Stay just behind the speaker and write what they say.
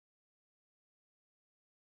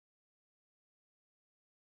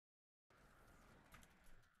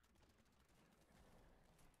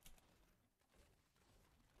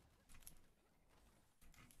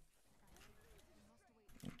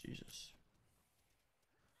Jesus.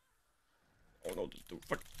 Oh no, this dude.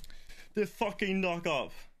 Fuck. The fucking knock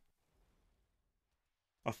up.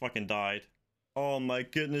 I fucking died. Oh my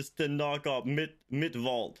goodness, the knock up mid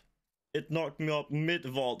vault. It knocked me up mid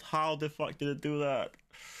vault. How the fuck did it do that?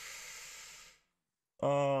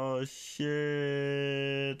 Oh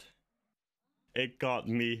shit. It got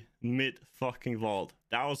me mid fucking vault.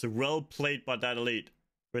 That was well played by that elite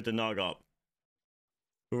with the knock up.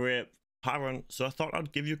 Rip. Hi everyone. So I thought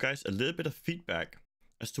I'd give you guys a little bit of feedback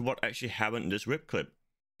as to what actually happened in this rip clip.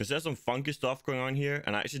 Because there's some funky stuff going on here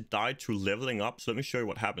and I actually died to leveling up. So let me show you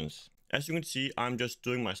what happens. As you can see, I'm just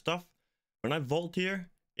doing my stuff. When I vault here,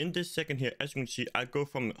 in this second here, as you can see, I go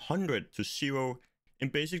from 100 to 0 in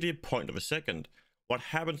basically a point of a second. What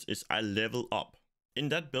happens is I level up. In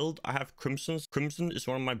that build, I have Crimsons. Crimson is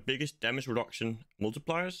one of my biggest damage reduction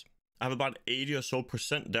multipliers. I have about 80 or so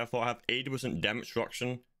percent, therefore I have 80% damage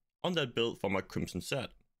reduction on that build for my Crimson set.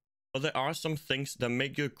 But there are some things that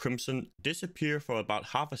make your Crimson disappear for about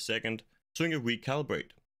half a second so you can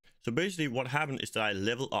recalibrate. So basically what happened is that I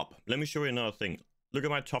level up. Let me show you another thing. Look at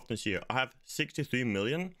my toughness here. I have 63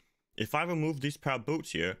 million. If I remove these pair of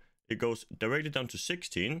boots here, it goes directly down to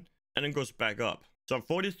 16 and then goes back up. So I'm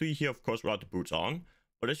 43 here, of course, without the boots on.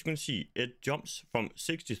 But as you can see, it jumps from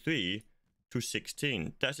 63 to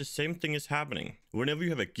 16. That's the same thing is happening. Whenever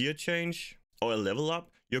you have a gear change or a level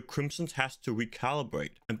up, your Crimsons has to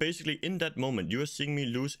recalibrate. And basically in that moment, you are seeing me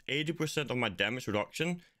lose 80% of my damage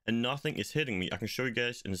reduction and nothing is hitting me. I can show you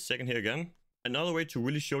guys in a second here again. Another way to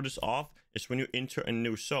really show this off is when you enter a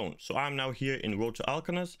new zone. So I'm now here in Road to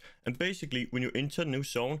Alcanas, and basically when you enter a new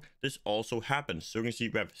zone, this also happens. So you can see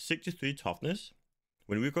we have 63 toughness.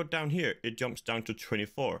 When we go down here, it jumps down to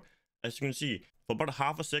 24. As you can see, for about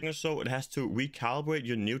half a second or so, it has to recalibrate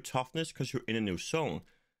your new toughness because you're in a new zone.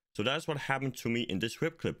 So that's what happened to me in this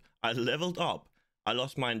rip clip. I leveled up. I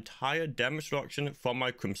lost my entire damage reduction from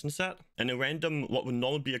my Crimson set, and a random, what would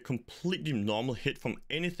normally be a completely normal hit from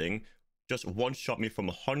anything, just one-shot me from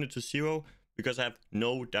 100 to 0 because I have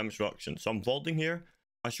no damage reduction. So I'm vaulting here,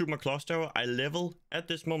 I shoot my claw tower, I level at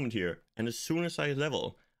this moment here, and as soon as I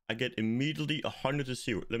level, I get immediately 100 to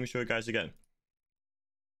 0. Let me show you guys again.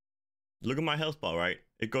 Look at my health bar, right?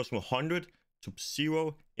 It goes from 100 to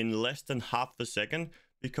 0 in less than half a second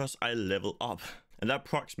because I level up, and that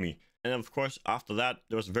procs me. And of course, after that,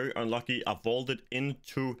 it was very unlucky. I vaulted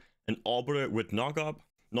into an Orbiter with knock up.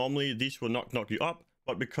 Normally, these will not knock you up,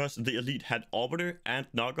 but because the elite had Orbiter and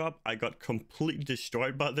knock up, I got completely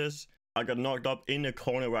destroyed by this. I got knocked up in a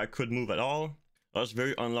corner where I couldn't move at all. I was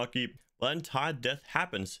very unlucky. My entire death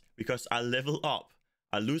happens because I level up.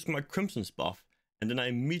 I lose my Crimson's buff, and then I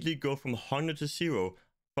immediately go from 100 to 0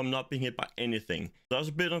 from not being hit by anything. That was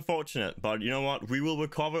a bit unfortunate, but you know what? We will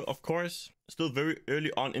recover, of course. Still very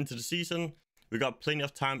early on into the season. We got plenty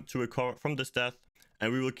of time to recover from this death,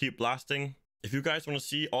 and we will keep blasting. If you guys want to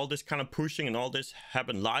see all this kind of pushing and all this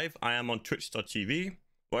happen live, I am on twitch.tv,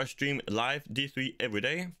 where I stream live D3 every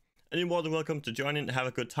day. And you're more than welcome to join in and have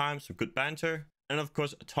a good time, some good banter, and of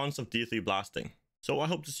course, tons of D3 blasting. So I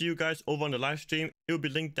hope to see you guys over on the live stream. It will be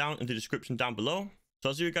linked down in the description down below. So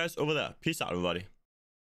I'll see you guys over there. Peace out, everybody.